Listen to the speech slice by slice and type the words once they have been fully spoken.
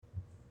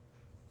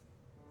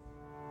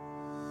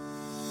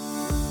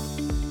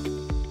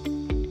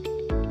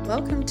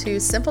Welcome to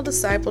Simple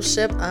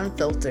Discipleship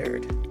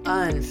Unfiltered.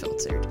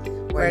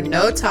 Unfiltered. Where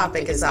no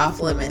topic is off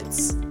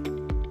limits.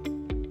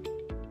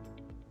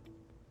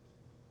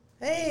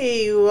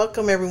 Hey,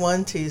 welcome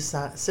everyone to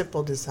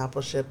Simple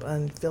Discipleship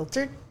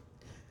Unfiltered.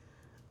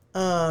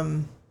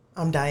 I'm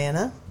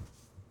Diana,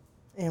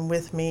 and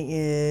with me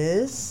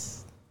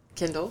is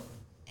Kendall.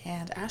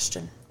 And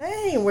Ashton.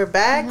 Hey, we're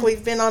back.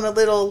 We've been on a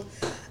little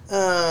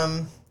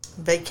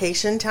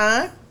vacation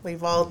time.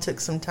 We've all took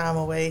some time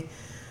away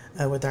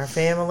with our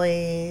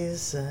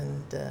families,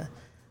 and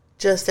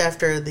just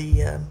after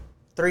the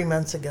 3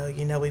 months ago,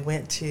 we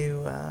went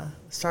to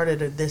started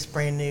this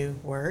brand new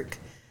work.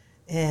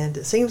 And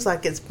it seems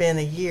like it's been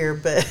a year,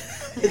 but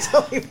it's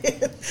only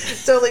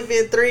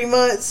been 3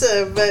 months.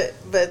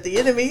 But the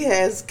enemy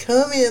has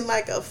come in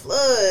like a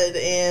flood,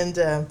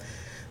 and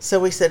so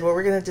we said, well,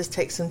 we're going to just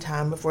take some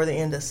time before the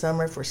end of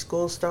summer for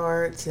school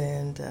starts,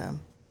 and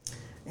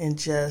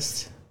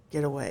just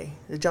get away.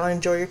 Did y'all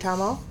enjoy your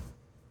time off?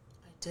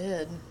 I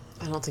did.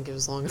 I don't think it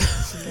was long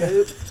enough.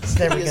 Nope, it's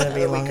never going to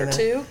be long enough.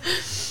 A week or two.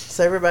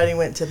 So everybody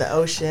went to the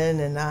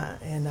ocean, and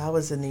I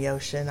was in the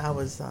ocean. I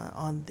was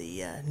on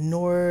the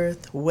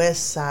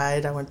northwest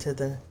side. I went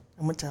to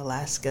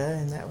Alaska,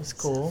 and that was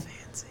cool. So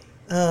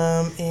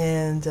fancy.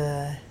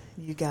 And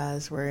you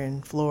guys were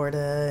in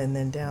Florida, and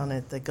then down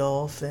at the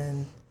Gulf,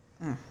 and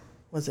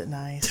was it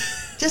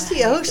nice? Just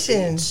the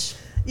ocean.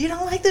 You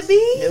don't like the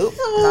beach? Nope,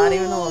 not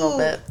even a little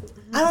bit.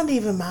 I don't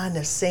even mind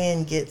if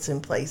sand gets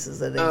in places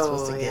that it's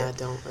supposed to get. I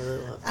don't really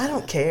love that. I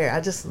don't care. I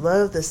just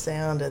love the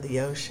sound of the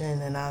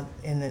ocean,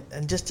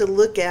 and just to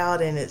look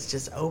out, and it's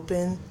just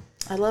open.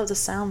 I love the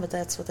sound, but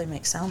that's what they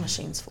make sound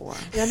machines for.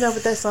 Yeah, no,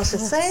 but that's not the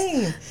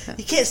same.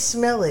 You can't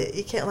smell it.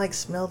 You can't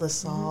smell the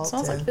salt. It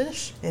smells like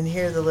fish. And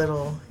hear the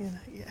little, yeah.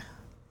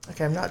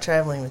 Okay, I'm not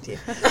traveling with you,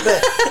 but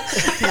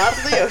Not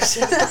to the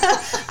ocean.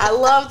 I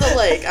love the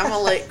lake. I'm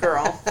a lake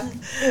girl.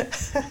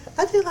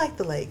 I do like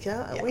the lake.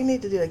 Yeah. We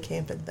need to do a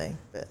camping thing,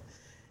 but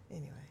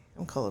anyway,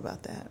 I'm cool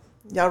about that.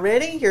 Y'all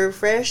ready? You're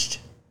refreshed?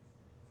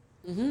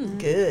 Mm-hmm.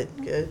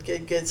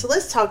 Good. So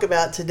let's talk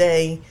about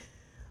today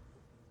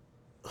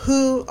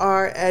who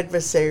our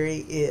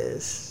adversary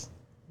is,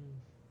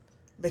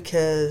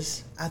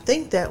 because I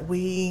think that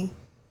we,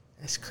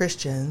 as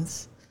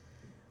Christians,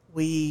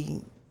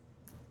 we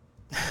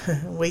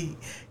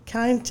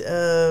kind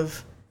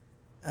of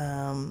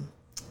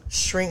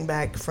shrink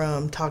back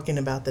from talking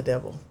about the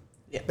devil,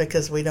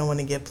 because we don't want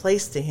to give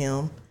place to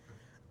him,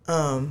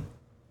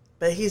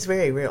 but he's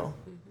very real.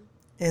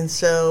 Mm-hmm. And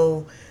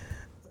so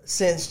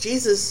since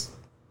Jesus'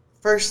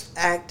 first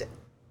act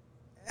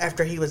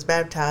after he was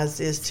baptized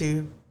is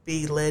to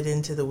be led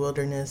into the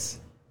wilderness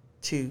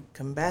to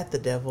combat the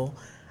devil,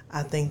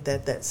 I think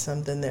that that's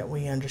something that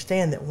we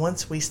understand, that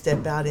once we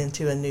step out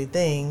into a new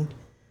thing,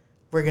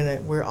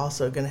 we're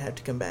also gonna have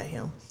to combat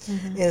him.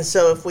 Mm-hmm. And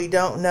so if we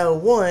don't know,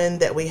 one,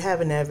 that we have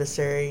an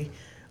adversary,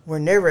 we're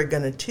never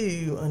gonna,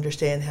 two,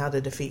 understand how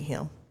to defeat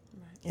him,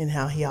 right, and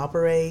how he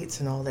operates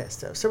and all that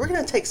stuff. So we're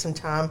gonna take some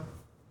time,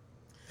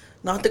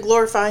 not to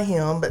glorify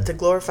him, but to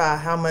glorify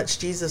how much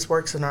Jesus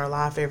works in our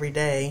life every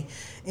day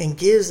and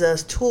gives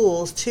us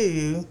tools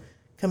to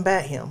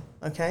combat him.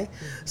 Okay?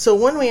 Mm-hmm. So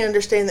when we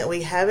understand that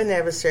we have an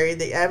adversary,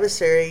 the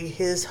adversary,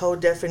 his whole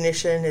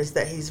definition is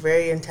that he's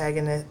very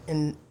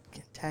antagonistic,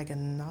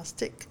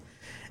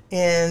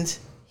 and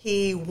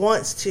he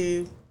wants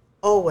to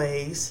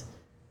always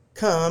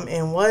come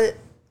and what?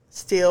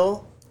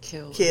 Steal,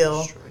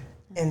 kill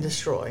and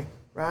destroy,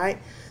 right?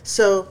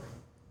 So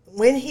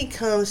when he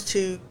comes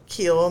to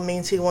kill,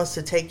 means he wants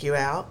to take you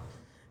out.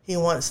 He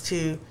wants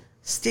to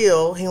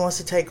steal. He wants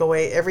to take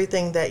away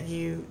everything that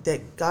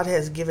God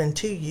has given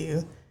to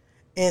you.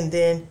 And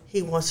then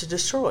he wants to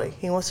destroy.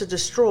 He wants to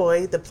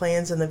destroy the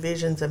plans and the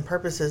visions and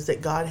purposes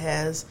that God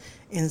has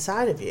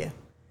inside of you,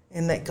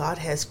 and that God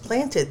has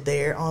planted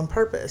there on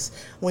purpose.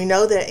 We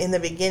know that in the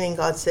beginning,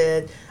 God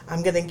said,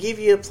 I'm going to give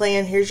you a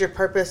plan. Here's your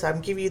purpose.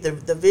 I'm giving you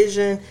the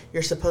vision.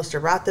 You're supposed to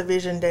write the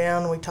vision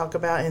down. We talk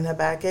about in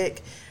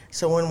Habakkuk.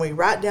 So when we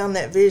write down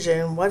that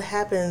vision, what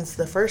happens?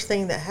 The first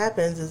thing that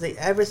happens is the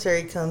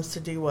adversary comes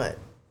to do what?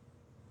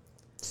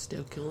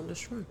 Steal, kill, and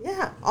destroy.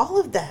 Yeah, all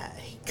of that.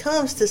 He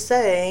comes to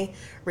say,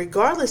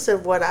 regardless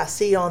of what I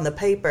see on the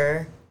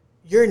paper,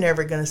 you're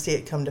never going to see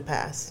it come to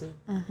pass.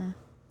 Mm-hmm.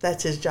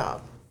 That's his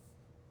job.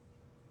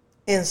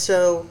 And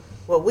so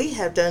what we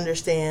have to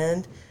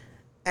understand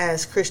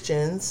as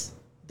Christians,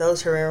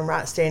 those who are in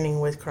right standing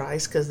with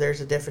Christ, because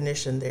there's a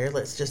definition there,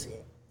 let's just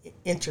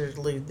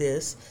interlude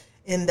this,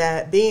 in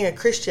that being a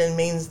Christian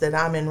means that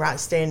I'm in right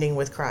standing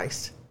with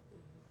Christ.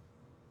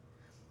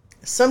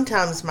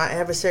 Sometimes my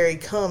adversary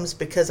comes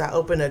because I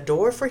open a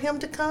door for him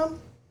to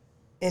come,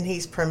 and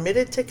he's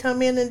permitted to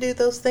come in and do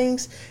those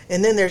things.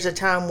 And then there's a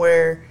time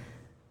where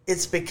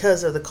it's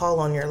because of the call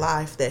on your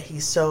life that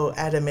he's so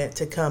adamant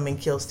to come and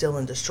kill, steal,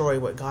 and destroy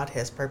what God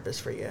has purpose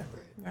for you.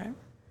 Right.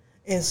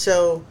 And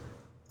so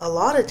a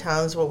lot of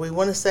times what we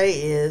want to say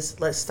is,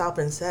 let's stop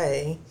and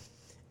say,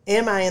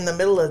 am I in the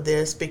middle of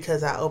this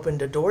because I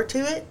opened a door to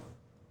it?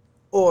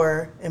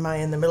 Or am I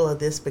in the middle of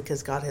this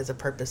because God has a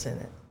purpose in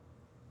it?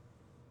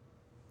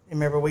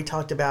 Remember, we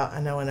talked about,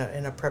 I know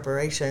in a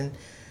preparation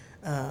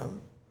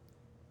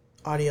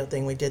audio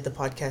thing we did, the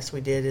podcast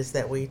we did, is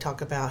that we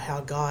talk about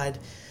how God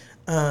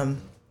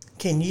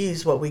can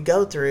use what we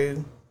go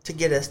through to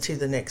get us to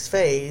the next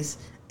phase,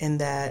 and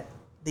that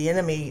the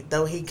enemy,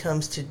 though he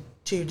comes to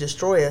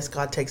destroy us,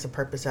 God takes a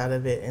purpose out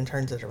of it and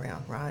turns it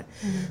around, right?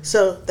 Mm-hmm.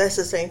 So that's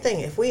the same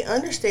thing. If we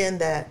understand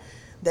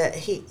that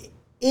he,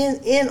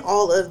 in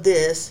all of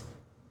this,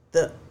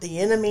 the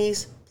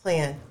enemy's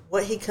plan,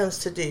 what he comes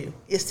to do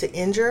is to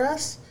injure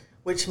us,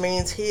 which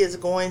means he is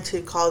going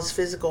to cause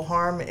physical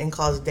harm and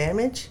cause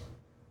damage,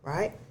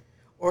 right?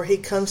 Or he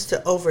comes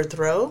to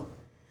overthrow,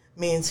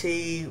 means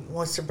he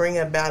wants to bring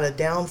about a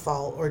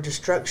downfall or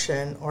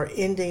destruction or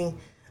ending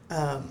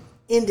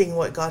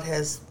what God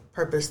has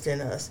purposed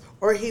in us.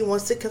 Or he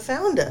wants to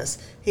confound us.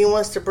 He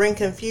wants to bring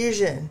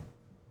confusion.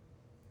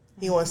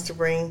 He wants to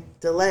bring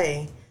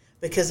delay.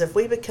 Because if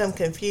we become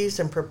confused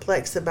and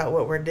perplexed about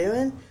what we're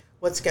doing,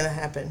 what's going to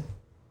happen?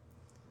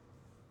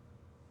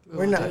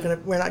 We're not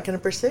going to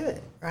pursue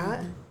it, right?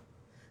 Mm-hmm.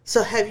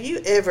 So have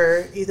you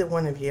ever, either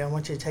one of you, I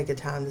want you to take a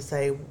time to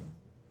say,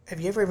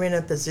 have you ever been in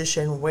a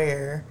position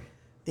where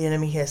the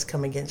enemy has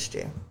come against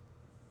you?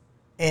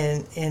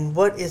 And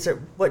what is it?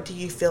 What do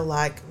you feel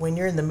like when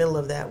you're in the middle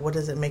of that? What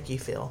does it make you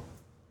feel?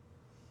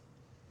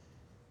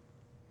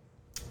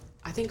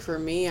 I think for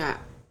me, I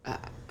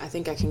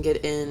think I can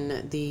get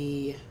in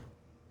the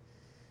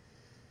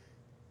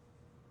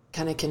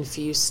kind of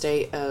confused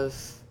state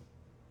of,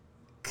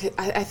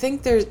 I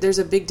think there's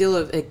a big deal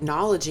of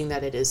acknowledging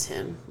that it is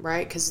him,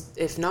 right? Because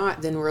if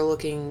not, then we're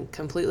looking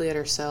completely at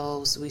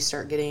ourselves. We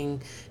start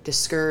getting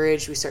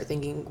discouraged. We start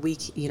thinking,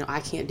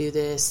 I can't do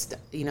this.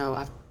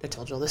 I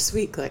told y'all this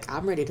week, like,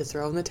 I'm ready to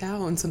throw in the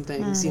towel on some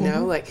things,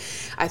 Mm-hmm. Like,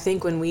 I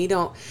think when we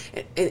don't,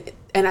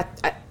 and I'm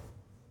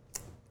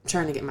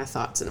trying to get my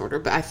thoughts in order,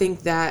 but I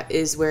think that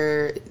is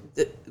where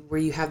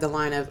you have the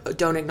line of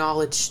don't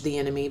acknowledge the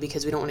enemy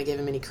because we don't want to give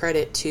him any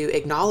credit, to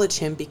acknowledge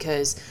him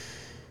because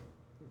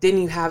then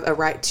you have a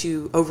right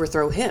to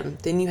overthrow him.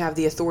 Then you have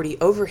the authority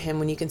over him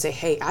when you can say,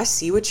 hey, I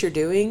see what you're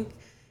doing.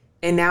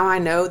 And now I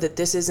know that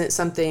this isn't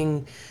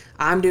something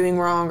I'm doing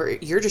wrong, or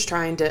you're just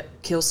trying to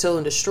kill, steal,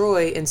 and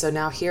destroy. And so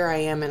now here I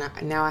am,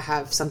 and now I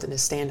have something to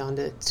stand on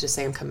to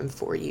say I'm coming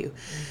for you.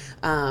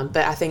 Mm-hmm.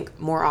 But I think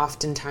more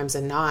oftentimes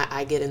than not,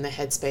 I get in the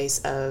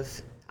headspace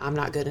of I'm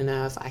not good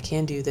enough. I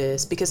can do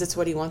this, because it's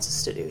what he wants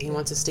us to do. He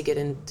wants us to get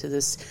into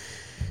this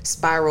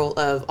spiral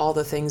of all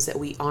the things that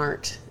we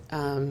aren't.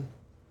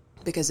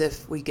 Because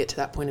if we get to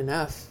that point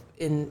enough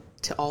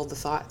into all the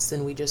thoughts,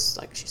 then we just,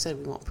 like she said,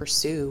 we won't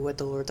pursue what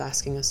the Lord's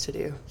asking us to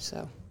do.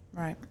 So,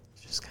 right.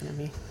 It's just kind of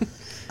me.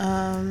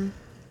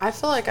 I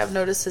feel like I've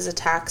noticed his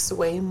attacks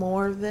way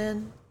more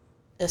than,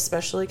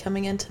 especially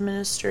coming into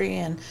ministry.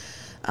 And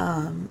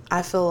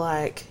I feel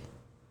like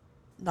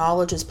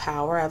knowledge is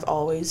power. I've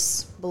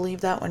always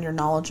believed that when you're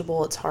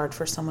knowledgeable, it's hard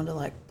for someone to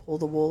like pull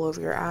the wool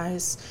over your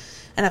eyes.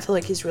 And I feel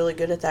like he's really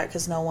good at that,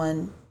 because no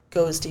one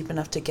goes deep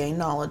enough to gain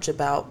knowledge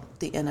about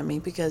the enemy,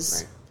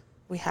 because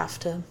we have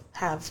to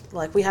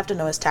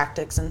know his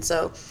tactics. And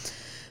so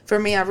for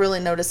me, I've really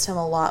noticed him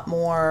a lot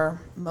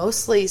more,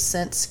 mostly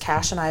since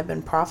Cash and I have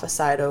been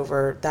prophesied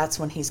over. That's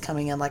when he's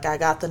coming in. Like, I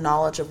got the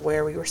knowledge of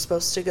where we were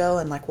supposed to go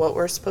and like what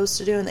we're supposed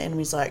to do, and the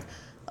enemy's like,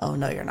 oh,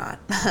 no, you're not.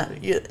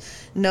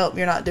 Nope,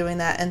 you're not doing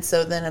that. And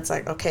so then it's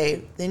like,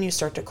 okay, then you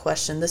start to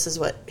question. This is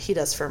what he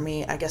does for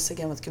me, I guess,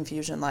 again, with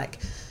confusion, like,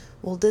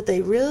 well, did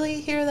they really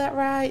hear that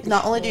right?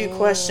 Not only do you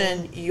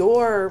question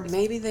your...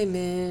 Maybe they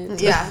meant...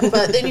 Yeah,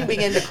 but then you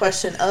begin to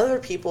question other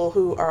people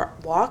who are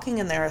walking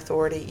in their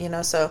authority,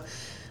 So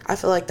I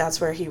feel like that's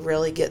where he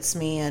really gets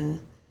me. And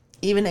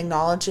even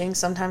acknowledging,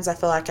 sometimes I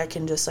feel like I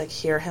can just, like,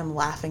 hear him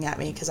laughing at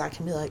me, because I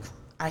can be like,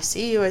 I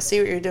see you, I see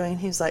what you're doing.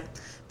 He's like,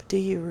 but do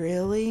you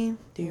really?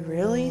 Do you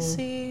really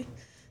see?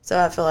 So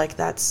I feel like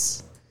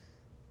that's...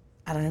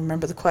 I don't even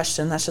remember the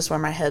question. That's just where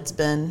my head's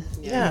been.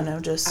 Yeah.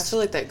 Just... I feel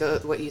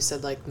like what you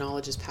said, like,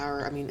 knowledge is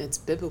power. I mean, it's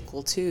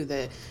biblical, too,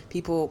 that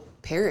people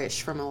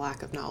perish from a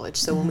lack of knowledge.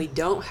 So when we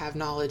don't have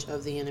knowledge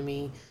of the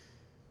enemy,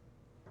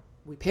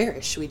 we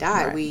perish. We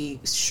die. Right. We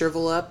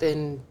shrivel up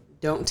and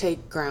don't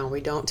take ground. We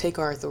don't take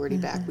our authority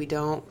back. We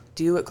don't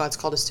do what God's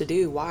called us to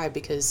do. Why?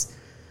 Because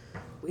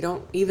we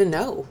don't even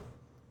know.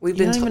 We've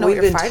been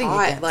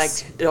taught,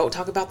 like, don't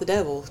talk about the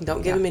devil.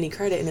 Don't give him any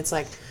credit. And it's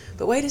like,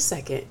 but wait a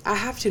second. I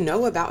have to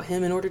know about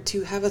him in order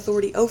to have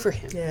authority over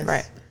him. Yes.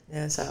 Right.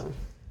 Yes. So,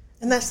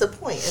 and that's the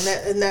point.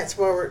 And that's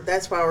why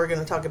we're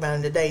going to talk about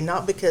him today.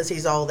 Not because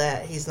he's all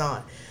that. He's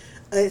not.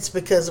 It's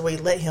because we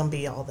let him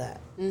be all that.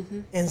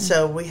 Mm-hmm. And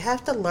so we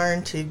have to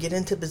learn to get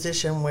into a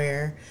position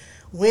where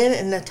when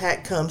an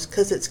attack comes,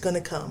 because it's going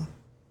to come,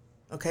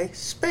 okay,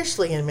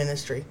 especially in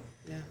ministry.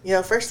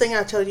 Yeah. First thing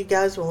I told you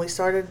guys when we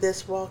started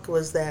this walk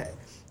was that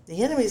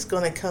the enemy's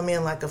going to come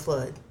in like a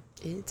flood.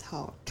 It's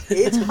hard.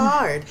 It's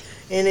hard.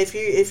 And if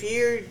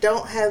you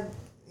don't have,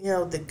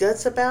 the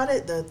guts about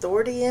it, the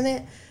authority in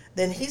it,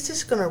 then he's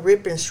just going to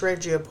rip and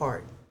shred you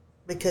apart,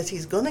 because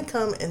he's going to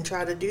come and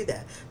try to do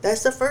that.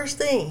 That's the first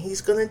thing he's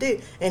going to do.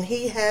 And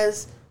he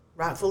has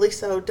rightfully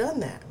so, done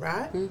that,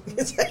 right?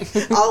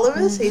 Mm-hmm. All of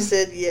us. He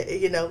said,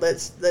 yeah,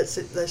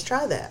 let's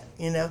try that.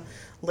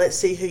 Let's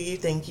see who you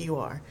think you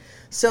are.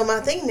 So my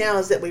thing now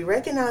is that we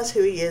recognize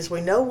who he is.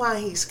 We know why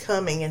he's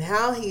coming and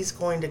how he's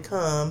going to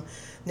come.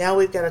 Now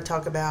we've got to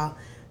talk about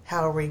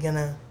how are we going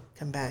to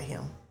combat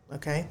him.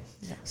 Okay?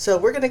 Yeah. So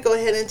we're going to go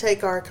ahead and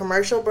take our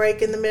commercial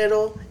break in the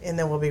middle, and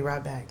then we'll be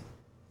right back.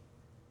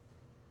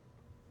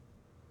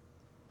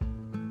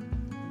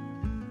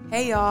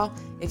 Hey y'all,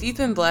 if you've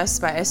been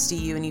blessed by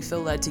SDU and you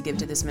feel led to give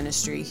to this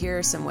ministry, here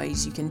are some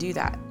ways you can do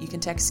that. You can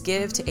text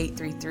GIVE to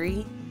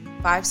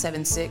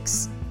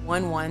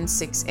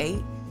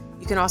 833-576-1168.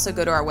 You can also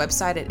go to our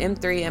website at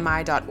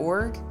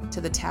m3mi.org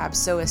to the tab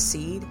Sow a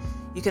Seed.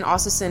 You can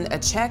also send a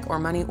check or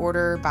money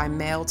order by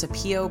mail to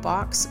P.O.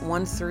 Box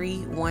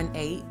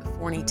 1318,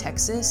 Forney,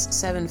 Texas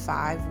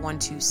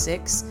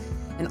 75126,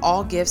 and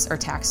all gifts are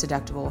tax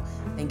deductible.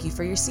 Thank you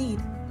for your seed.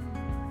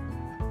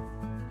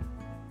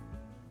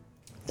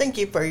 Thank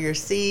you for your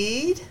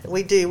seed.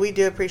 We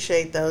do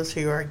appreciate those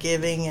who are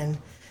giving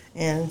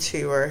and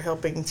who are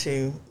helping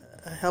to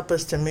help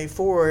us to move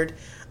forward.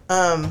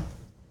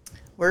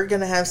 We're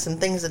going to have some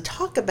things to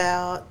talk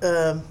about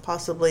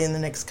possibly in the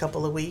next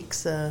couple of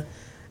weeks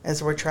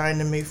as we're trying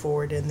to move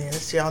forward in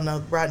this. Y'all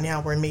know right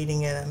now we're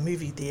meeting at a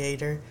movie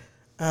theater,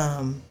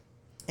 and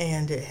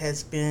it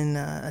has been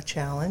a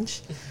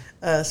challenge,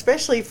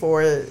 especially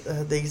for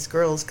these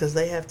girls, because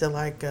they have to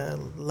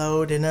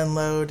load and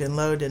unload and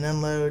load and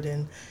unload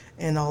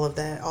and all of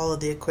that, all of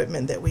the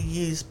equipment that we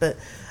use. But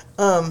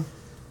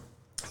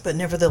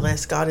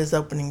nevertheless, God is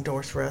opening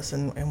doors for us,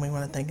 and we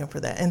want to thank him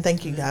for that. And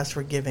thank you guys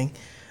for giving.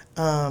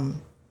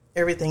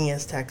 Everything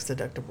is tax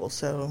deductible,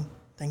 so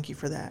thank you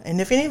for that.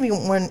 And if any of you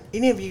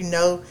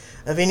know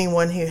of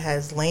anyone who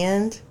has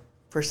land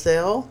for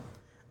sale,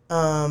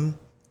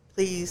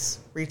 please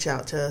reach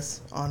out to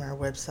us on our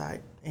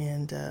website,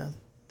 and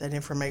that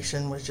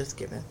information was just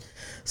given.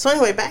 So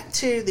anyway, back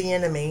to the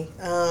enemy,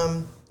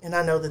 and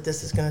I know that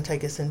this is going to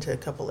take us into a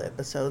couple of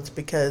episodes,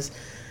 because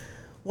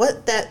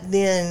what that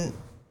then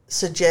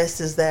suggests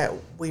is that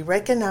we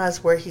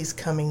recognize where he's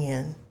coming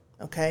in,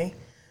 okay?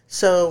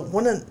 So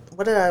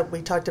what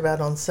we talked about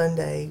on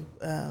Sunday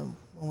when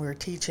we were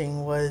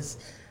teaching was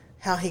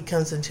how he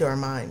comes into our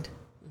mind.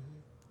 Mm-hmm.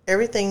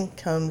 Everything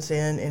comes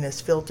in and is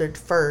filtered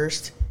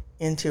first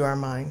into our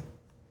mind.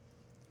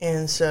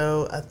 And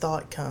so a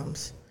thought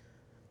comes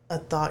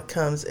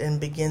and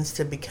begins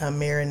to become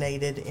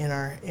marinated in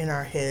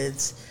our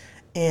heads,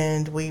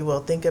 and we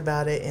will think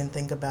about it and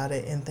think about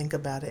it and think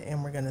about it,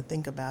 and we're going to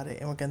think about it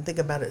and we're going to think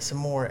about it some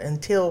more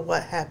until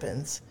what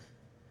happens?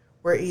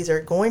 We're either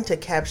going to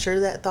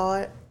capture that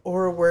thought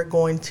or we're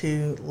going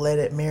to let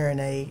it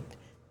marinate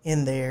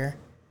in there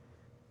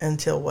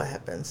until what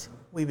happens?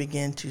 We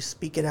begin to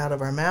speak it out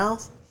of our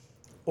mouth,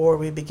 or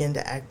we begin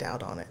to act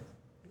out on it.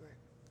 Right.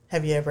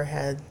 Have you ever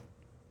had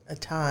a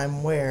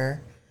time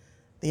where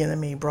the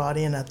enemy brought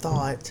in a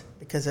thought,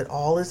 because it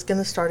all is going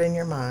to start in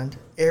your mind.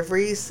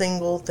 Every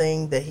single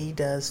thing that he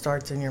does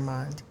starts in your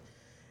mind.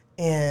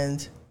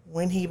 And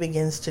when he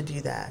begins to do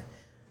that,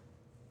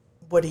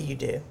 what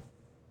do?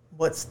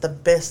 What's the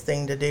best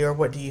thing to do, or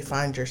what do you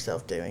find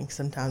yourself doing?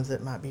 Sometimes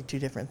it might be two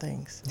different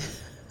things.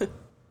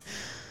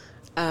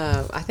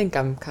 I think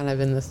I'm kind of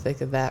in the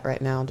thick of that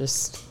right now.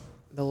 Just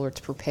the Lord's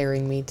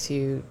preparing me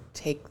to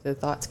take the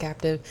thoughts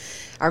captive.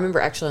 I remember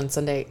actually on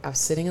Sunday, I was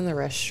sitting in the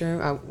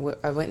restroom.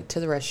 I went to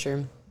the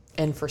restroom,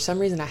 and for some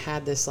reason I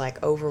had this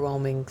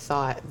overwhelming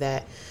thought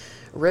that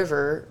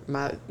River,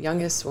 my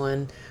youngest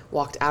one,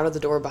 walked out of the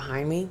door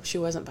behind me. She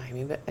wasn't behind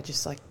me, but I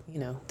just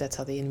that's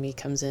how the enemy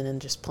comes in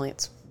and just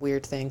plants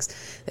weird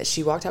things. That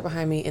she walked out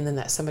behind me, and then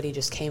that somebody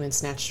just came and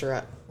snatched her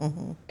up.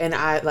 Mm-hmm. And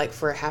I,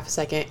 for a half a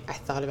second, I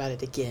thought about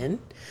it again.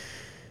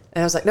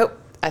 And I was like, nope,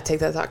 I take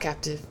that thought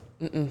captive.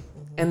 Mm-mm. Mm-hmm.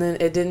 And then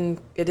it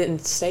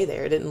didn't stay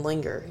there. It didn't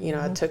linger.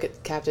 I took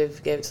it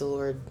captive, gave it to the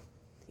Lord.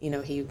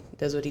 He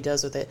does what he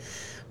does with it.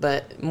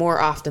 But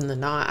more often than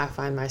not, I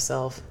find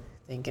myself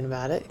thinking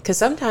about it. Because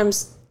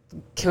sometimes,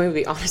 can we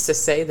be honest to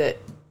say that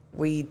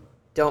we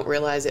don't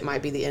realize it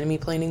might be the enemy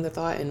planting the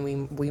thought, and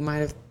we might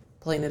have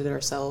planted it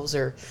ourselves,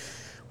 or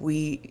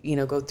we,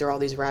 go through all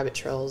these rabbit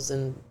trails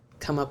and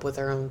come up with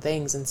our own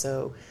things. And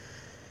so,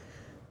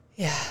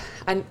 yeah,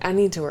 I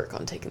need to work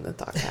on taking the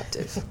thought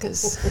captive,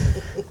 because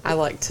I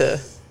like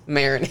to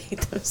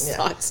marinate those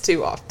thoughts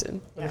too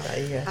often.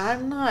 Yeah.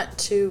 I'm not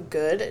too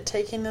good at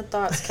taking the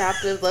thoughts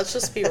captive. Let's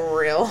just be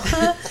real.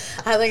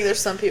 I think there's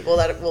some people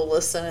that will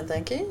listen and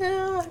think,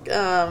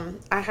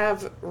 I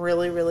have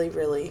really, really,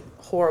 really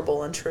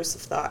horrible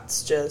intrusive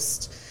thoughts,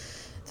 just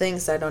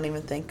things I don't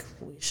even think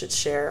we should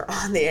share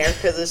on the air,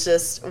 because it's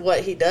just what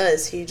he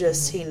does.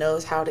 He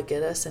knows how to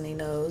get us, and he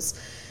knows.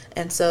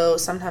 And so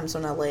sometimes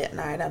when I lay at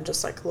night, I'm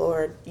just like,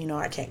 Lord,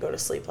 I can't go to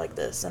sleep like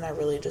this, and I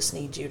really just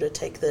need you to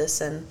take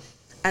this. And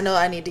I know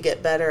I need to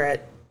get better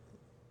at,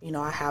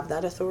 I have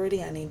that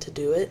authority. I need to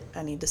do it.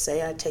 I need to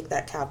say I take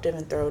that captive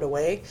and throw it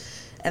away.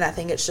 And I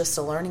think it's just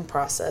a learning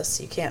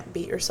process. You can't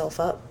beat yourself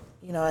up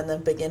you know, in the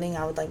beginning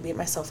I would like beat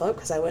myself up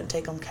because I wouldn't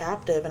take them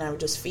captive, and I would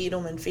just feed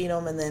them, and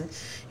then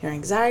your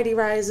anxiety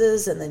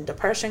rises, and then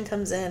depression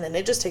comes in, and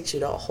it just takes you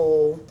to a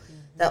whole,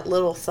 that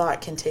little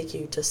thought can take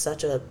you to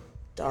such a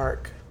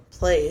dark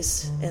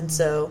place. And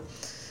so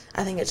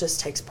I think it just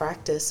takes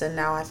practice. And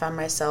now I find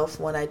myself,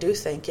 when I do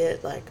think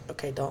it, like,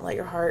 okay, don't let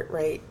your heart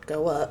rate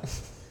go up.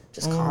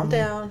 Just calm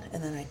down,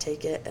 and then I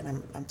take it,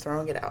 and I'm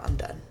throwing it out. I'm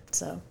done.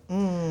 So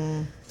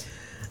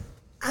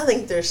I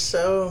think there's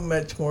so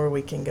much more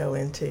we can go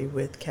into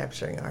with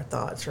capturing our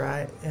thoughts,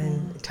 right?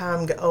 And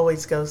time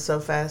always goes so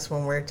fast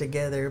when we're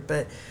together.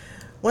 But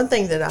one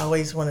thing that I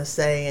always want to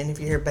say, and if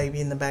you hear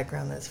baby in the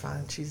background, that's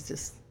fine. She's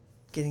just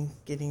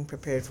getting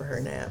prepared for her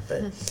nap.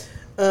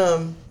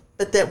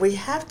 But that we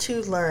have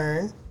to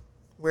learn.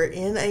 We're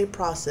in a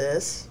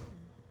process.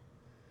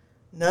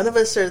 None of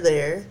us are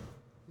there.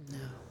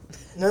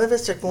 None of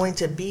us are going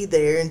to be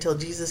there until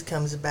Jesus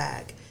comes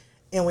back.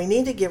 And we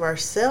need to give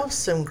ourselves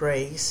some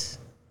grace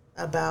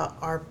about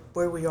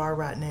where we are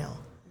right now.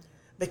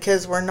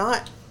 Because we're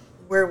not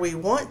where we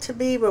want to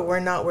be, but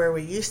we're not where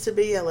we used to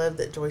be. I love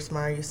that Joyce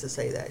Meyer used to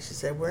say that. She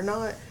said, we're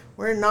not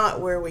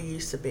where we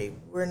used to be.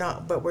 We're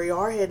not, but we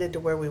are headed to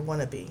where we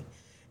want to be.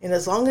 And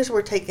as long as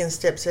we're taking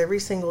steps every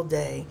single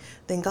day,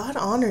 then God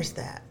honors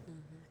that.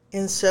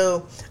 And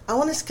so I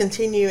want us to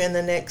continue in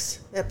the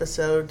next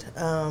episode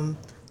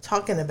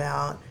talking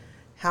about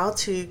how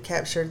to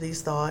capture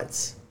these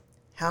thoughts,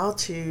 how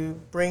to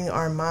bring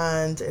our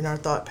mind and our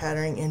thought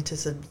pattern into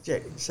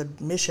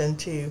submission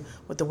to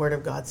what the Word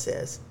of God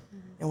says.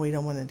 And we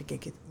don't want to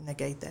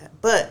negate that.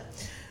 But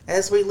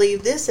as we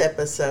leave this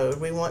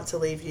episode, we want to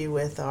leave you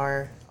with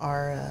our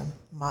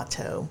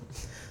motto.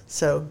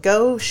 So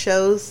go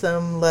show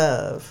some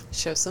love.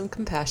 Show some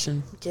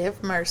compassion.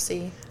 Give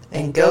mercy.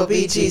 And go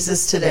be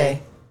Jesus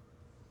today.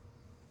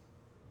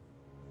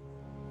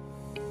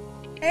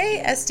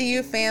 Hey,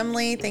 SDU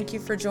family, thank you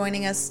for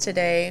joining us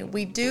today.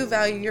 We do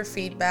value your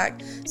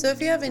feedback, so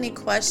if you have any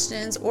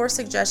questions or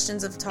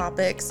suggestions of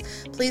topics,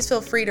 please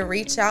feel free to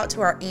reach out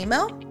to our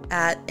email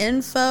at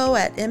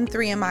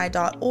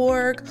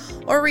info@m3mi.org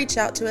or reach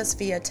out to us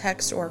via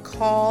text or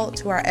call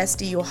to our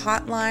SDU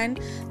hotline.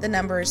 The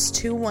number is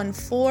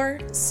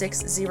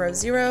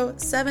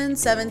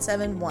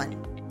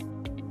 214-600-7771.